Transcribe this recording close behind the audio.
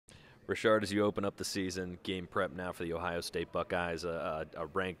Rashard, as you open up the season, game prep now for the Ohio State Buckeyes, a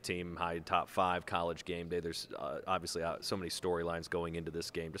ranked team, high top five college game day. There's obviously so many storylines going into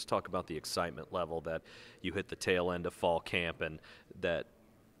this game. Just talk about the excitement level that you hit the tail end of fall camp and that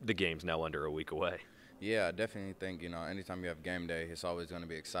the game's now under a week away. Yeah, I definitely think, anytime you have game day, it's always going to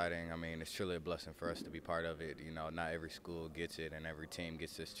be exciting. I mean, it's truly a blessing for us to be part of it. Not every school gets it and every team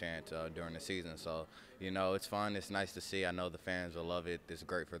gets this chance during the season. So, it's fun. It's nice to see. I know the fans will love it. It's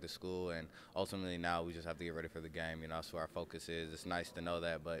great for the school. And ultimately now we just have to get ready for the game. That's where our focus is. It's nice to know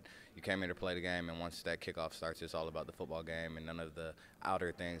that. But you came here to play the game, and once that kickoff starts, it's all about the football game and none of the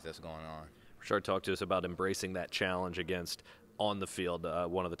outer things that's going on. Rashard, talk to us about embracing that challenge against, on the field,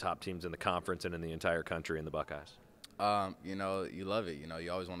 one of the top teams in the conference and in the entire country in the Buckeyes. You love it.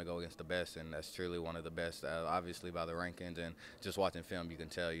 You always want to go against the best, and that's truly one of the best, obviously by the rankings. And just watching film, you can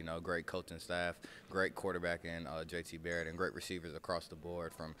tell, great coaching staff, great quarterback in JT Barrett, and great receivers across the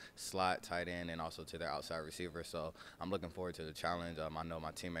board from slot, tight end, and also to their outside receiver. So I'm looking forward to the challenge. I know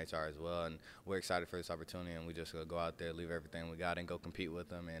my teammates are as well, and we're excited for this opportunity, and we just go out there, leave everything we got, and go compete with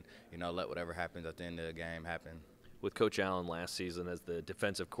them, and, let whatever happens at the end of the game happen. With Coach Allen last season as the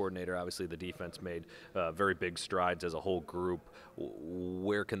defensive coordinator, obviously the defense made very big strides as a whole group.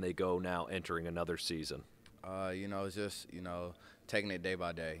 Where can they go now entering another season? It's just, taking it day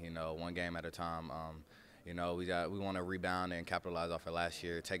by day, one game at a time. We want to rebound and capitalize off of last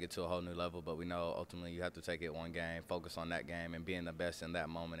year, take it to a whole new level, but we know ultimately you have to take it one game, focus on that game and being the best in that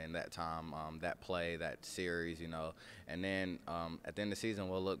moment, in that time, that play, that series, and then at the end of the season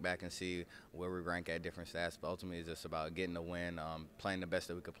we'll look back and see where we rank at different stats, but ultimately it's just about getting the win, playing the best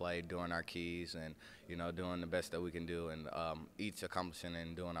that we could play, doing our keys, and doing the best that we can do, and each accomplishing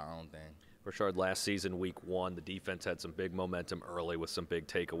and doing our own thing. Rashard, last season, week one, the defense had some big momentum early with some big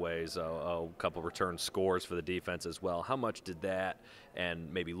takeaways, a couple return scores for the defense as well. How much did that,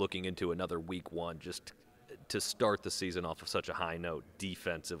 and maybe looking into another week one, just to start the season off of such a high note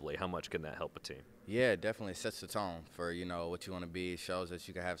defensively, how much can that help a team? Yeah, it definitely sets the tone for, what you want to be. It shows that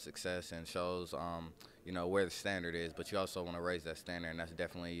you can have success and shows, where the standard is. But you also want to raise that standard, and that's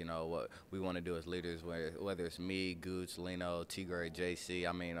definitely, what we want to do as leaders, whether it's me, Gooch, Lino, T-Gray, JC.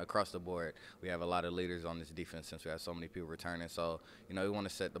 I mean, across the board, we have a lot of leaders on this defense since we have so many people returning. So, we want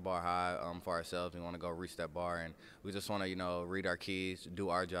to set the bar high for ourselves. We want to go reach that bar, and we just want to, read our keys, do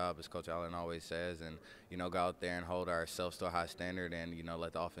our job, as Coach Allen always says, and, go out there and hold ourselves to a high standard and,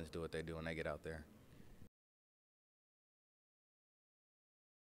 let the offense do what they do when they get out there.